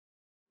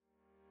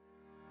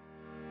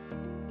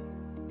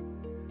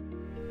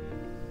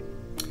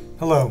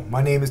Hello,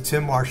 my name is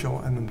Tim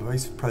Marshall. I'm the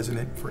Vice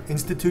President for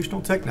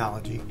Institutional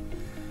Technology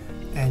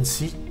and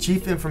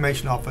Chief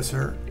Information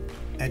Officer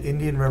at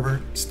Indian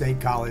River State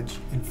College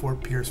in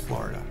Fort Pierce,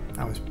 Florida.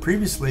 I was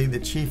previously the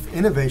Chief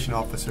Innovation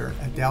Officer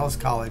at Dallas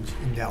College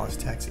in Dallas,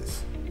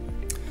 Texas.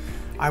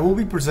 I will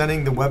be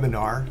presenting the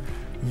webinar,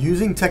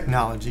 Using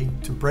Technology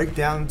to Break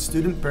Down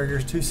Student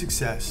Barriers to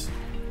Success,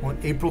 on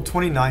April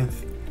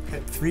 29th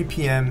at 3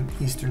 p.m.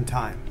 Eastern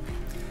Time.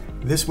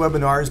 This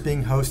webinar is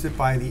being hosted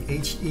by the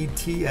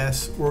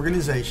HETS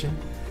organization,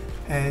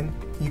 and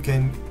you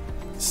can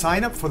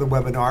sign up for the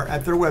webinar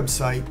at their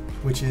website,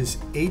 which is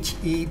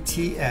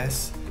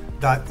hets.org.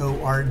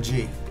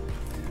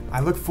 I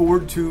look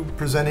forward to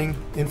presenting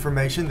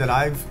information that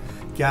I've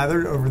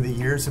gathered over the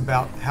years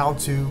about how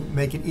to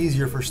make it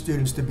easier for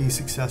students to be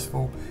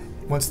successful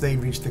once they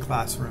reach the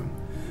classroom.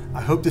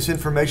 I hope this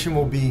information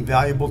will be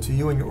valuable to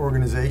you and your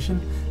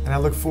organization, and I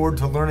look forward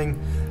to learning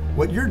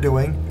what you're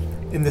doing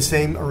in the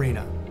same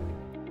arena.